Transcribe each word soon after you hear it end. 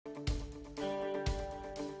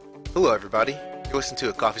Hello everybody, you're listening to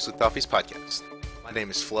a Coffees with Toffees podcast. My name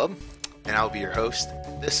is Flubb, and I'll be your host.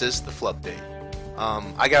 This is the Flupdate.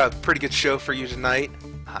 I got a pretty good show for you tonight.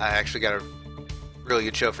 I actually got a really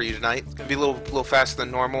good show for you tonight. It's going to be a little faster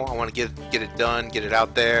than normal. I want to get it done, get it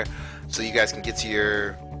out there, so you guys can get to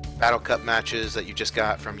your Battle Cup matches that you just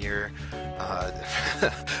got from your,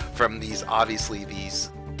 from these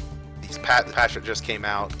patch that just came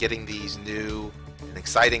out, getting these new and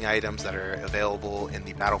exciting items that are available in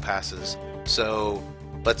the battle passes. So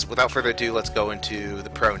without further ado, let's go into the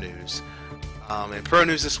pro news. In pro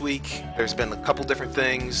news this week, there's been a couple different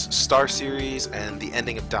things. Star Series and the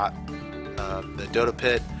ending of the Dota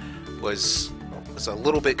Pit was a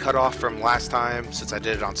little bit cut off from last time since I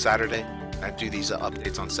did it on Saturday. I do these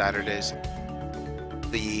updates on Saturdays.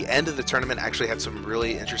 The end of the tournament actually had some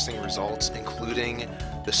really interesting results, including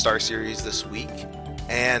the Star Series this week.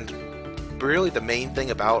 And really the main thing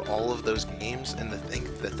about all of those games, and the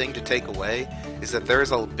thing to take away, is that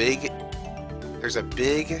there's a big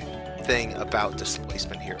thing about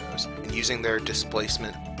displacement heroes and using their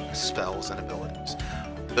displacement spells and abilities.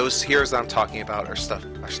 Those heroes that I'm talking about are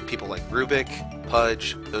people like Rubik,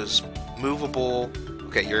 Pudge, those movable.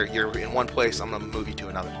 Okay, you're in one place, I'm gonna move you to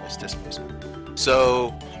another place. Displacement. So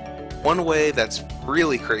one way that's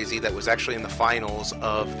really crazy that was actually in the finals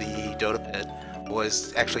of the Dota Pit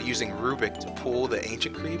was actually using Rubik to pull the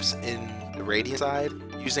ancient creeps in the Radiant side,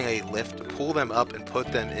 using a lift to pull them up and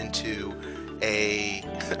put them into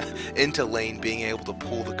into lane, being able to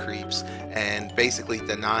pull the creeps, and basically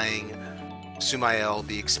denying Sumael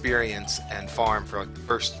the experience and farm for like the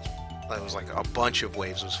first, it was like a bunch of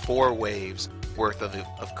waves. It was 4 waves worth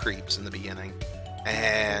of creeps in the beginning,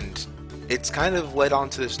 and it's kind of led on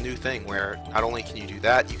to this new thing where not only can you do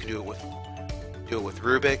that, you can do it with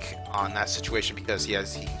Rubik on that situation because he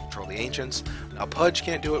can control the ancients. Now Pudge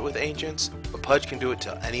can't do it with ancients, but Pudge can do it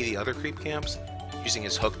to any of the other creep camps using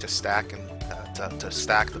his hook to stack and to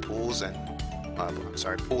stack the pools and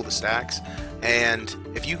pull the stacks. And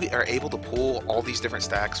if you are able to pull all these different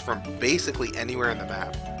stacks from basically anywhere in the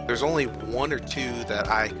map, there's only 1 or 2 that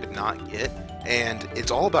I could not get, and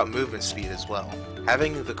it's all about movement speed as well.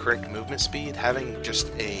 Having the correct movement speed, having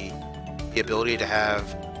just the ability to have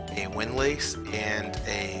a windlace and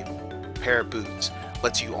a pair of boots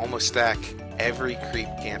lets you almost stack every creep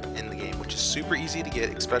camp in the game, which is super easy to get,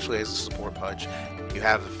 especially as a support Pudge. You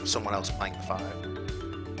have someone else playing the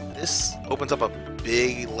 5. This opens up a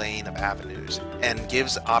big lane of avenues and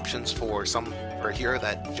gives options for a hero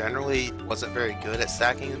that generally wasn't very good at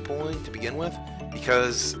stacking and pulling to begin with,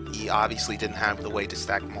 because he obviously didn't have the way to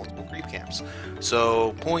stack multiple creep camps.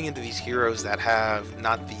 So pulling into these heroes that have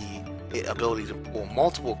not the ability to pull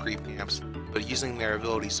multiple creep camps, but using their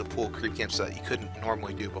abilities to pull creep camps that you couldn't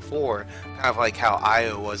normally do before, kind of like how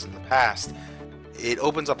Io was in the past, it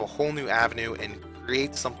opens up a whole new avenue and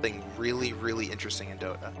creates something really, really interesting in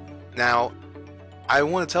Dota. Now, I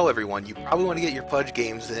want to tell everyone, you probably want to get your Pudge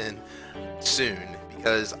games in soon,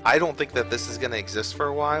 because I don't think that this is going to exist for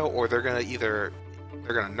a while, or they're going to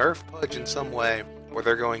nerf Pudge in some way, or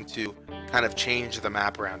they're going to kind of change the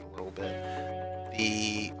map around a little bit.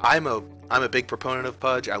 I'm a big proponent of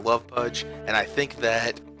Pudge. I love Pudge, and I think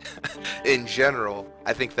that in general,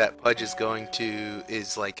 I think that Pudge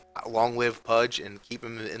is like long live Pudge and keep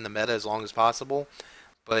him in the meta as long as possible.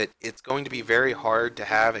 But it's going to be very hard to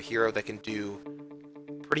have a hero that can do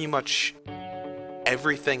pretty much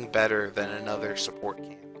everything better than another support can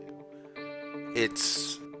do.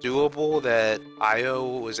 It's doable that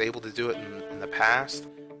Io was able to do it in the past,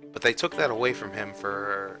 but they took that away from him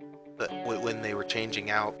when they were changing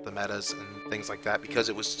out the metas and things like that, because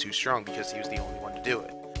it was too strong, because he was the only one to do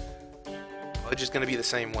it. Pudge is going to be the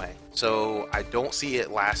same way, so I don't see it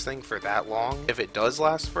lasting for that long. If it does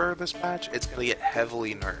last for this patch, it's going to get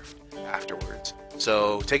heavily nerfed afterwards.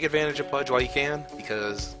 So take advantage of Pudge while you can,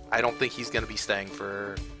 because I don't think he's going to be staying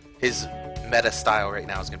for his meta style right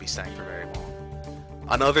now is going to be staying for very long.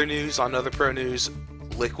 On other pro news,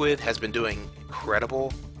 Liqud has been doing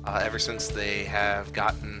incredible ever since they have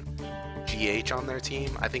gotten GH on their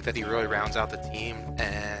team. I think that he really rounds out the team,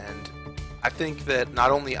 and I think that not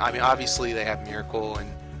only, obviously they have Miracle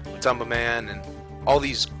and Tumba Man and all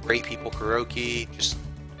these great people, Kuroki,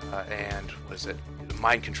 and what is it?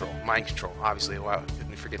 Mind Control, obviously. Wow,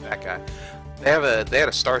 didn't forget that guy. They had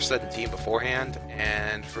a star-studded team beforehand,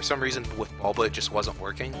 and for some reason with Bulba it just wasn't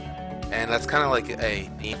working. And that's kind of like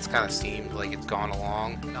it's kind of seemed like it's gone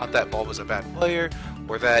along. Not that Bulba's a bad player,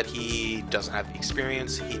 or that he doesn't have the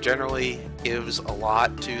experience. He generally gives a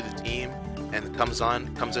lot to the team, and comes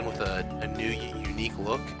in with a new, unique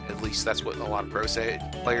look. At least that's what a lot of players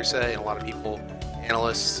say, and a lot of people,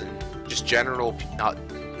 analysts, and just general, not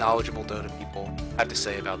knowledgeable Dota people have to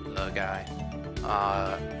say about the guy.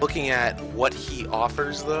 Looking at what he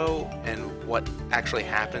offers though, and what actually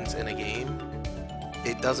happens in a game,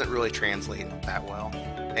 it doesn't really translate that well.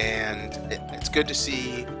 And it's good to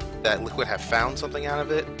see that Liqud have found something out of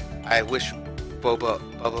it. I wish Boba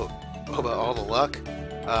all the luck.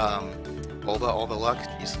 Boba all the luck.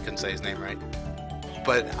 Jeez, couldn't say his name right.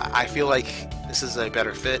 But I feel like this is a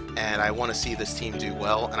better fit, and I want to see this team do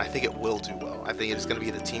well, and I think it will do well. I think it is going to be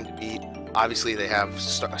the team to beat. Obviously, they have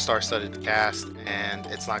a star-studded cast, and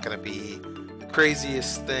it's not going to be the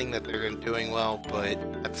craziest thing that they're doing well, but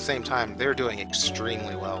at the same time, they're doing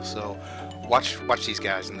extremely well. So watch these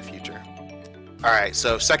guys in the future. All right,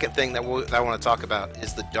 so second thing that I want to talk about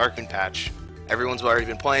is the Dark Moon patch. Everyone's already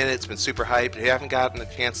been playing it. It's been super hyped. If you haven't gotten a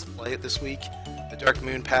chance to play it this week, the Dark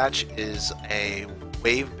Moon patch is a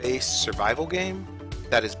wave-based survival game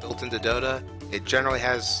that is built into Dota. It generally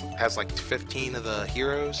has like 15 of the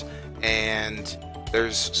heroes, and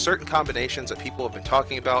there's certain combinations that people have been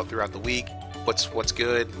talking about throughout the week. What's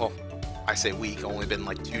good? Well, I say week, only been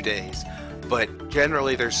like 2 days. But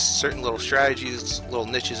generally there's certain little strategies, little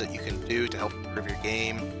niches that you can do to help improve your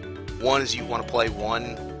game. One is you want to play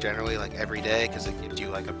one generally like every day because it gives you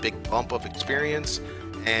like a big bump of experience,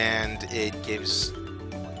 and it gives,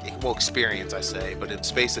 well, experience I say, but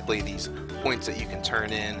it's basically these points that you can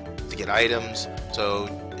turn in to get items. So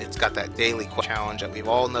it's got that daily challenge that we've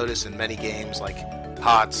all noticed in many games like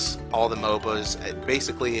HOTS, all the MOBAs,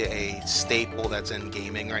 basically a staple that's in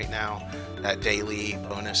gaming right now, that daily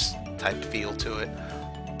bonus type feel to it.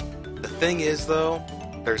 The thing is though,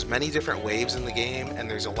 there's many different waves in the game, and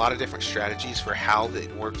there's a lot of different strategies for how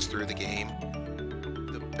it works through the game.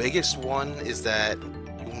 The biggest one is that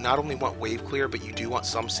you not only want wave clear, but you do want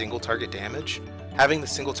some single target damage. Having the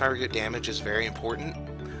single target damage is very important.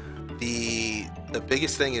 The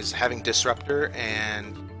biggest thing is having Disruptor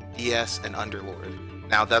and DS and Underlord.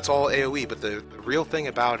 Now that's all AoE, but the real thing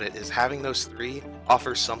about it is having those three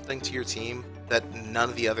offers something to your team that none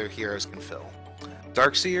of the other heroes can fill.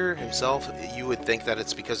 Darkseer himself, you would think that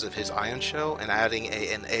it's because of his Ion Shell and adding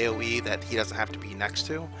an AoE that he doesn't have to be next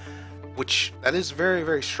to, which that is very,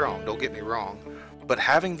 very strong, don't get me wrong, but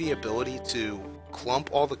having the ability to clump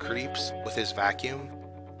all the creeps with his vacuum,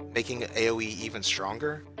 making AoE even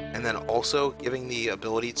stronger, and then also giving the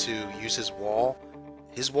ability to use his wall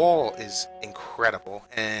is incredible,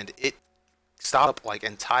 and it stopped like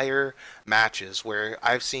entire matches where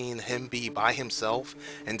I've seen him be by himself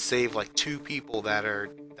and save like 2 people that are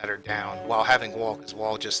down while having wall, because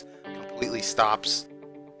wall just completely stops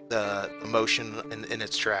the motion in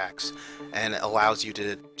its tracks and allows you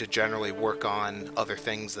to generally work on other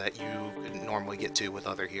things that you couldn't normally get to with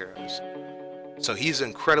other heroes. So he's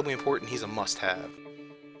incredibly important. He's a must-have.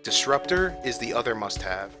 Disruptor is the other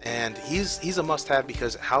must-have, and he's a must-have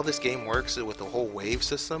because how this game works with the whole wave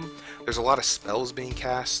system, there's a lot of spells being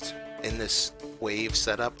cast in this wave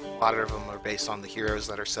setup. A lot of them are based on the heroes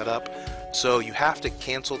that are set up, so you have to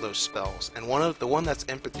cancel those spells. And the one that's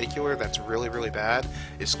in particular that's really, really bad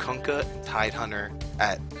is Kunkka and Tidehunter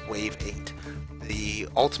at wave 8. The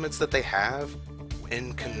ultimates that they have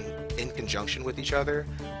in conjunction with each other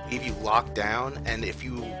leave you locked down, and if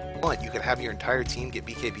you want, you could have your entire team get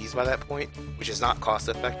BKBs by that point, which is not cost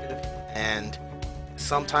effective, and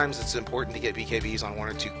sometimes it's important to get BKBs on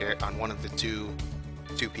one of the two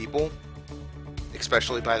people,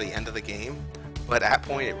 especially by the end of the game. But at that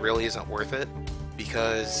point it really isn't worth it,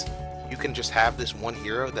 because you can just have this one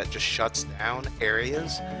hero that just shuts down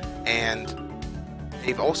areas, and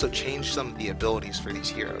they've also changed some of the abilities for these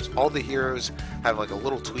heroes. All the heroes have like a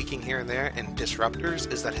little tweaking here and there, and Disruptor's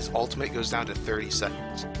is that his ultimate goes down to 30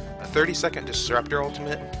 seconds. A 30-second Disruptor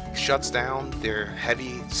ultimate shuts down their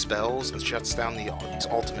heavy spells and shuts down these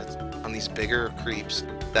ultimates on these bigger creeps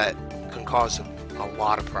that can cause a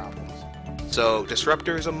lot of problems. So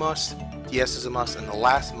Disruptor is a must, DS is a must, and the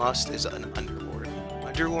last must is an Underlord.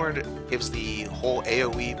 Underlord gives the whole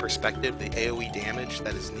AoE perspective, the AoE damage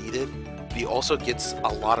that is needed, but he also gets a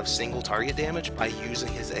lot of single target damage by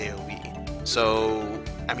using his AoE. So,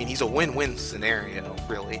 I mean, he's a win-win scenario,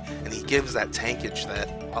 really, and he gives that tankage that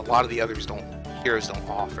a lot of the heroes don't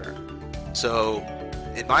offer. So,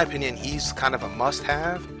 in my opinion, he's kind of a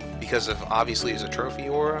must-have because of, obviously, his atrophy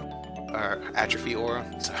aura, or atrophy aura,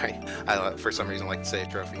 sorry, I for some reason like to say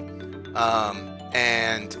atrophy,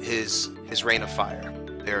 and his Rain of Fire.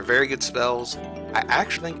 They're very good spells. I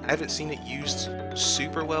actually think I haven't seen it used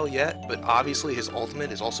super well yet, but obviously his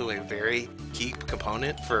ultimate is also a very key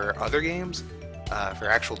component for other games, for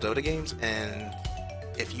actual Dota games, and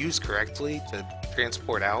if used correctly to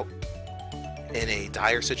transport out in a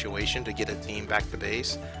dire situation to get a team back to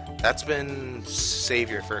base, that's been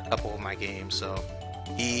savior for a couple of my games. So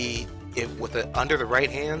under the right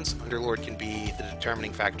hands, Underlord can be the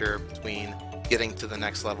determining factor between getting to the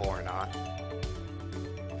next level or not.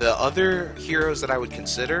 The other heroes that I would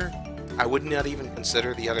consider, I would not even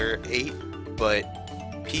consider the other 8, but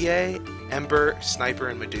PA, Ember, Sniper,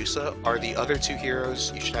 and Medusa are the other 2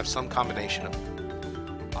 heroes you should have some combination of.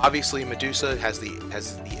 Obviously, Medusa has the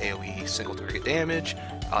AoE single target damage,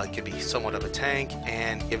 it can be somewhat of a tank,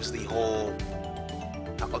 and gives the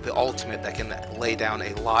ultimate that can lay down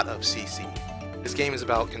a lot of CC. This game is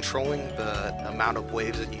about controlling the amount of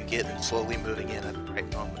waves that you get and slowly moving in at the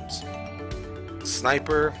right moments.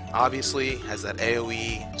 Sniper obviously has that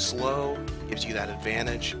AoE slow, gives you that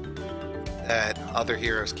advantage that other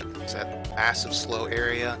heroes can. It's that massive slow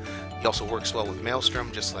area. He also works well with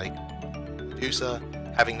Maelstrom, just like Medusa,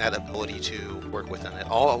 having that ability to work within it.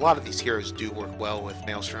 A lot of these heroes do work well with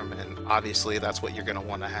Maelstrom, and obviously that's what you're going to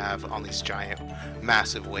want to have on these giant,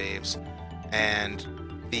 massive waves. And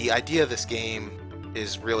the idea of this game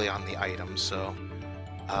is really on the items. So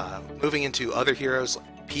moving into other heroes,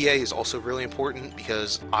 PA is also really important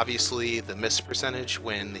because obviously the miss percentage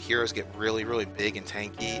when the heroes get really, really big and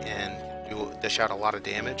tanky and dish out a lot of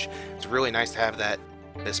damage, it's really nice to have that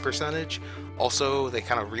miss percentage. Also, they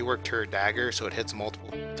kind of reworked her dagger so it hits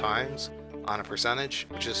multiple times on a percentage,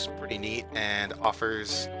 which is pretty neat and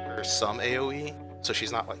offers her some AoE, so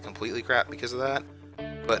she's not like completely crap because of that.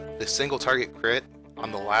 But the single target crit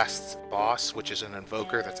on the last boss, which is an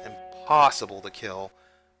invoker that's impossible to kill.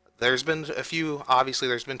 There's been a few, obviously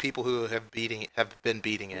there's been people who have been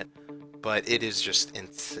beating it, but it is just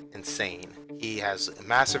insane. He has a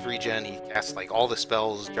massive regen, he casts like all the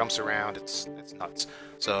spells, jumps around, it's nuts.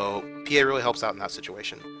 So PA really helps out in that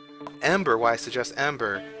situation. Ember, why I suggest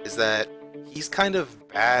Ember is that he's kind of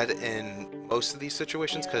bad in most of these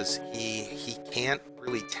situations because he can't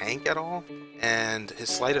really tank at all, and his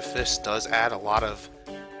Sleight of Fist does add a lot of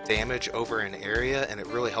damage over an area, and it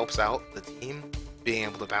really helps out the team being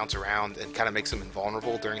able to bounce around and kind of makes him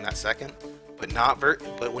invulnerable during that second.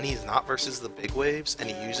 But when he's not versus the big waves and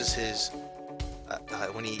he uses his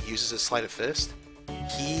Sleight of Fist,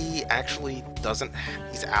 he actually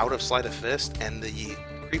he's out of Sleight of Fist, and the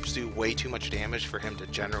creeps do way too much damage for him to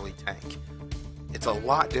generally tank. It's a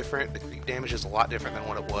lot different, the creep damage is a lot different than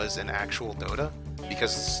what it was in actual Dota,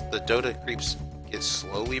 because the Dota creeps get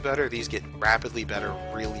slowly better, these get rapidly better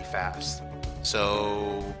really fast.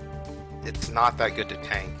 So it's not that good to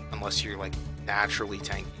tank unless you're like naturally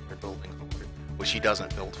tanking or building for it, which he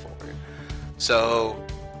doesn't build for it. So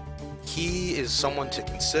he is someone to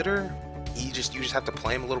consider. You just have to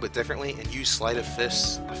play him a little bit differently and use Sleight of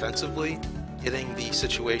Fists defensively, getting the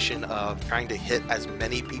situation of trying to hit as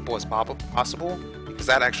many people as possible, because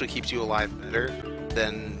that actually keeps you alive better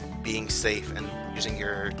than being safe and using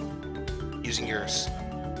your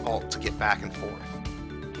ult to get back and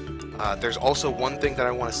forth. There's also one thing that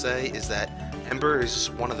I want to say is that Ember is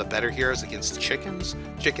one of the better heroes against chickens.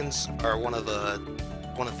 Chickens are one of the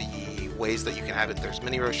ways that you can have it. There's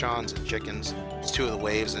mini Roshans and chickens. It's 2 of the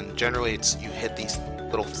waves, and generally it's you hit these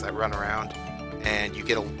little things that run around and you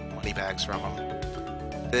get money bags from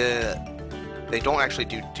them. They don't actually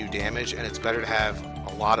do damage, and it's better to have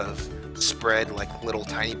a lot of spread, like little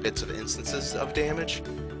tiny bits of instances of damage,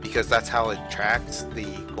 because that's how it attracts the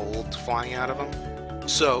gold flying out of them.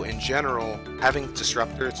 So in general, having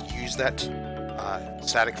disruptors use that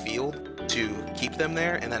static field to keep them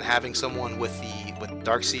there, and then having someone with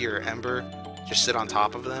Darkseer or Ember just sit on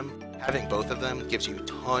top of them, having both of them gives you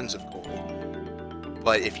tons of gold.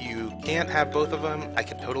 But if you can't have both of them, I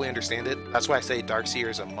can totally understand it. That's why I say Darkseer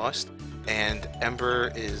is a must, and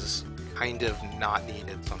Ember is kind of not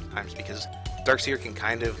needed sometimes, because Darkseer can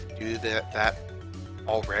kind of do that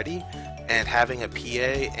already, and having a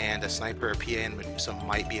PA and a Sniper, a PA and Medusa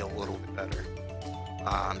might be a little bit better.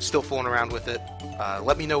 I'm still fooling around with it.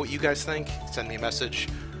 Let me know what you guys think. Send me a message.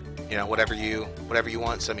 You know, whatever you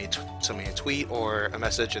want. Send me a tweet or a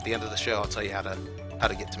message at the end of the show. I'll tell you how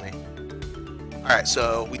to get to me. All right,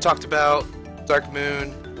 so we talked about Dark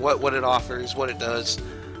Moon, what it offers, what it does.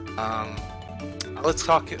 Let's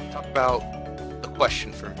talk about the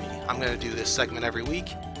question for me. I'm going to do this segment every week.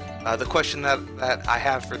 The question that I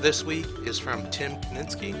have for this week is from Tim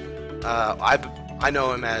Kaninsky. I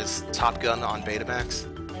know him as Top Gun on Betamax.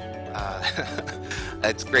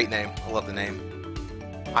 It's a great name. I love the name.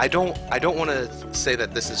 I don't want to say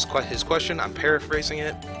that this is his question. I'm paraphrasing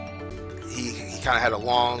it. He kind of had a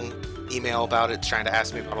long email about it, trying to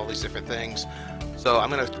ask me about all these different things. So I'm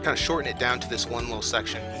going to kind of shorten it down to this one little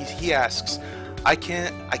section. He asks, I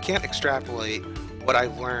can't extrapolate what I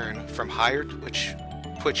learn from higher Twitch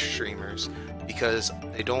streamers, because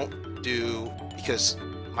they don't do, because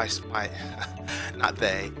my not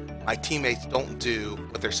they, my teammates don't do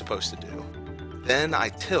what they're supposed to do. Then I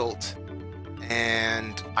tilt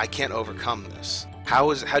and I can't overcome this.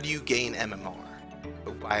 How do you gain MMR?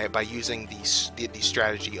 By using the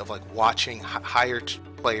strategy of like watching higher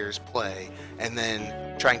players play and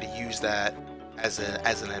then trying to use that as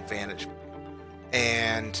an advantage.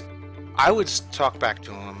 And I would talk back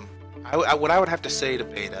to him. What I would have to say to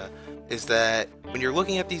Beta is that when you're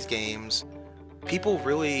looking at these games, people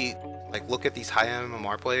really like look at these high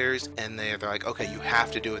MMR players and they're like, okay, you have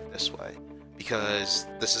to do it this way because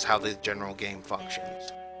this is how the general game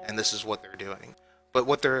functions and this is what they're doing. But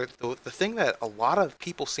what the thing that a lot of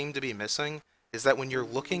people seem to be missing is that when you're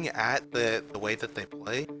looking at the way that they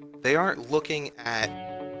play, they aren't looking at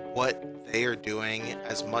what they are doing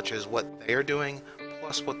as much as what they are doing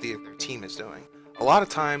plus what their team is doing. A lot of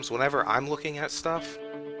times, whenever I'm looking at stuff,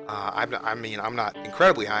 I'm not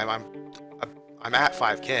incredibly high. I'm at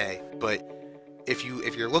 5K, but if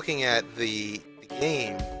you're looking at the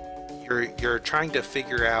game, you're trying to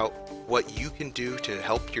figure out what you can do to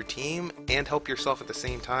help your team and help yourself at the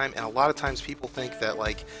same time. And a lot of times people think that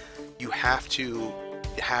like you have to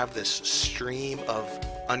have this stream of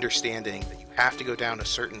understanding, that you have to go down a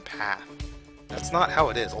certain path. That's not how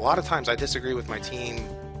it is. A lot of times I disagree with my team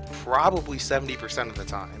probably 70% of the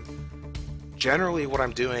time. Generally what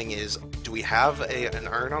I'm doing is, do we have an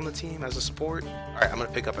urn on the team as a support? Alright, I'm going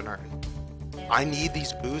to pick up an urn. I need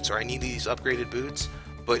these boots, or I need these upgraded boots,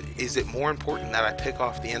 but is it more important that I pick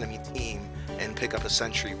off the enemy team and pick up a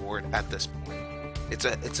sentry ward at this point?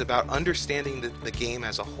 It's about understanding the game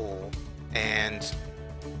as a whole, and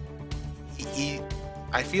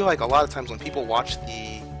I feel like a lot of times when people watch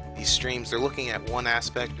these streams, they're looking at one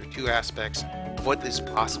aspect or two aspects of what is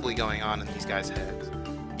possibly going on in these guys' heads.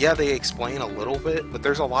 Yeah, they explain a little bit, but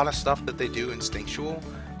there's a lot of stuff that they do instinctual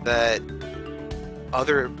that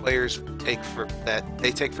other players take for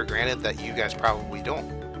granted that you guys probably don't,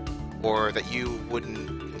 or that you wouldn't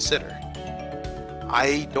consider.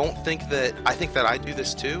 I think that I do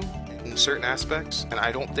this too in certain aspects, and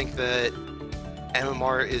I don't think that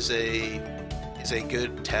MMR is a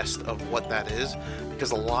good test of what that is,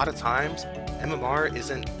 because a lot of times MMR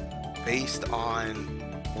isn't based on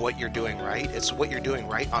what you're doing right. It's what you're doing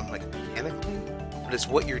right on like mechanically, but it's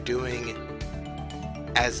what you're doing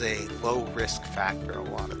as a low risk factor a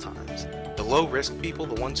lot of times. The low risk people,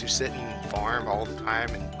 the ones who sit and farm all the time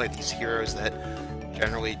and play these heroes that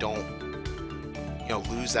generally don't,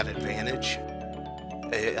 lose that advantage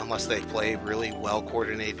unless they play really well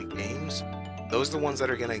coordinated games, those are the ones that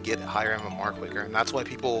are going to get higher MMR quicker. And that's why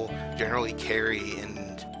people generally carry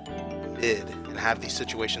and mid and have these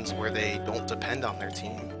situations where they don't depend on their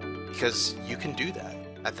team, because you can do that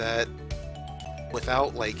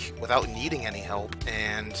without needing any help,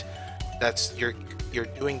 and that's you're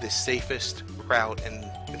doing the safest route and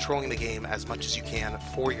controlling the game as much as you can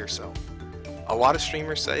for yourself. A lot of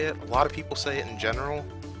streamers say it, a lot of people say it in general.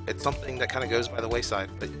 It's something that kind of goes by the wayside,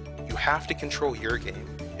 but you have to control your game.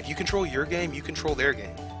 If you control your game, you control their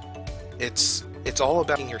game. It's all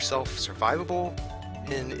about making yourself survivable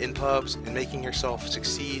in pubs and making yourself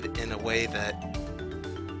succeed in a way that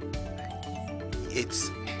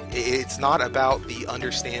it's not about the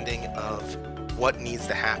understanding of what needs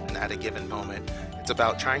to happen at a given moment. It's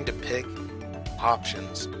about trying to pick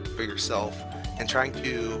options for yourself and trying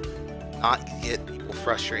to not get people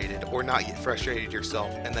frustrated, or not get frustrated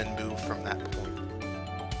yourself, and then move from that point.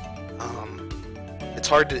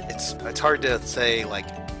 It's hard to say like,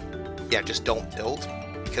 yeah, just don't tilt,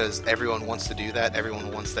 because everyone wants to do that.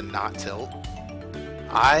 Everyone wants to not tilt.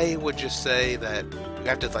 I would just say that you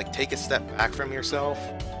have to like take a step back from yourself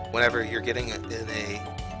whenever you're getting in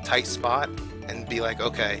a tight spot and be like,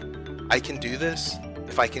 okay, I can do this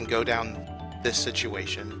if I can go down this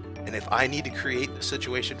situation. And if I need to create the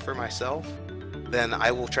situation for myself, then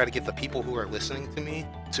I will try to get the people who are listening to me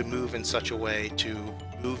to move in such a way to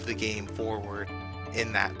move the game forward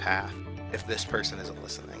in that path if this person isn't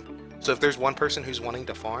listening. So if there's one person who's wanting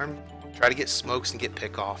to farm, try to get smokes and get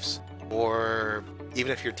pickoffs, or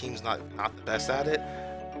even if your team's not the best at it,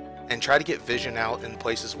 and try to get vision out in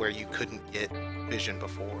places where you couldn't get vision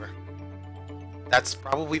before. That's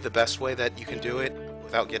probably the best way that you can do it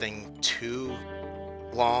without getting too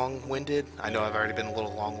long-winded. I know I've already been a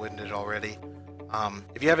little long-winded already.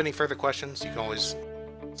 If you have any further questions, you can always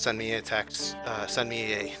send me a text,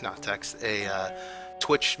 a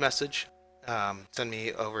Twitch message. Send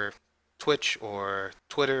me over Twitch or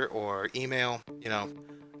Twitter or email.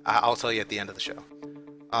 I'll tell you at the end of the show.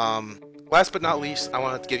 Last but not least, I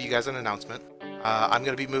wanted to give you guys an announcement. I'm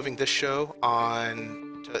going to be moving this show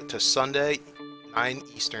on to Sunday, 9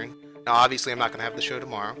 Eastern. Now, obviously, I'm not going to have the show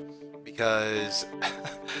tomorrow because,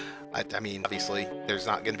 I mean, obviously, there's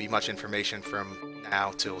not going to be much information from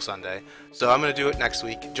now till Sunday. So I'm going to do it next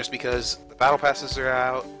week just because the battle passes are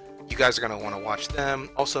out. You guys are going to want to watch them.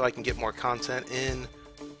 Also, I can get more content in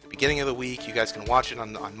the beginning of the week. You guys can watch it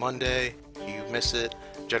on Monday. You miss it.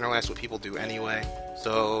 Generally, that's what people do anyway.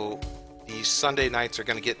 So these Sunday nights are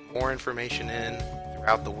going to get more information in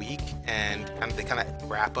throughout the week, and they kind of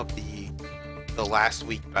wrap up the last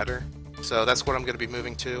week better. So that's what I'm going to be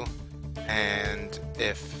moving to. And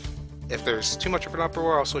if there's too much of an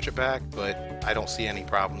uproar, I'll switch it back, but I don't see any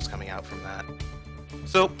problems coming out from that.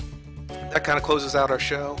 So that kind of closes out our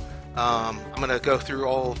show. I'm going to go through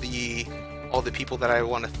all the people that I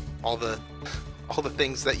want to, all the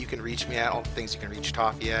things that you can reach me at, all the things you can reach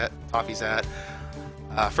Toffees at.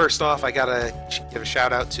 First off, I gotta give a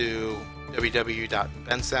shout out to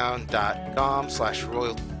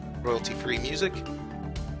www.bensound.com/royalty-free music.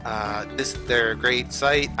 They're a great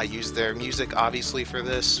site. I use their music obviously for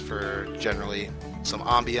this, for generally some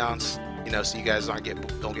ambiance, you know, so you guys don't get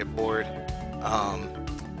bored.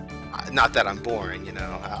 Not that I'm boring, you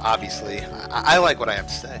know. Obviously, I like what I have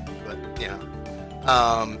to say, but you know.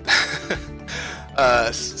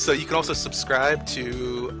 So you can also subscribe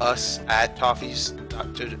to us at Toffees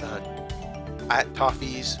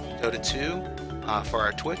Dota 2 for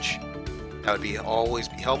our Twitch. That would always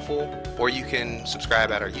be helpful. Or you can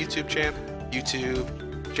subscribe at our YouTube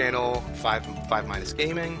channel 5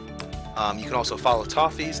 Gaming. You can also follow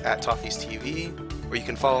Toffees at Toffees TV, or you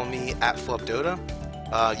can follow me at Flubb Dota.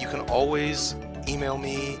 You can always email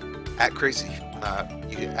me at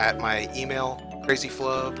my email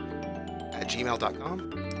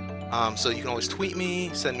crazyflub@gmail.com. So you can always tweet me,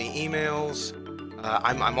 send me emails.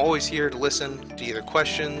 I'm always here to listen to either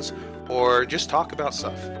questions or just talk about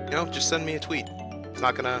stuff. You know, just send me a tweet. It's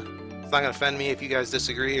not gonna offend me if you guys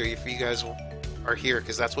disagree or if you guys are here,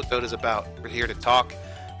 because that's what Dota's about. We're here to talk,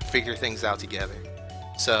 figure things out together.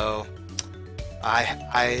 So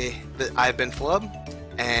I've been Flubb,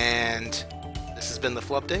 and this has been the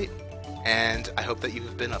Flupdate, and I hope that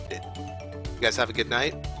you've been updated. You guys have a good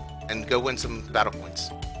night, and go win some battle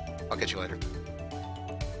points. I'll catch you later.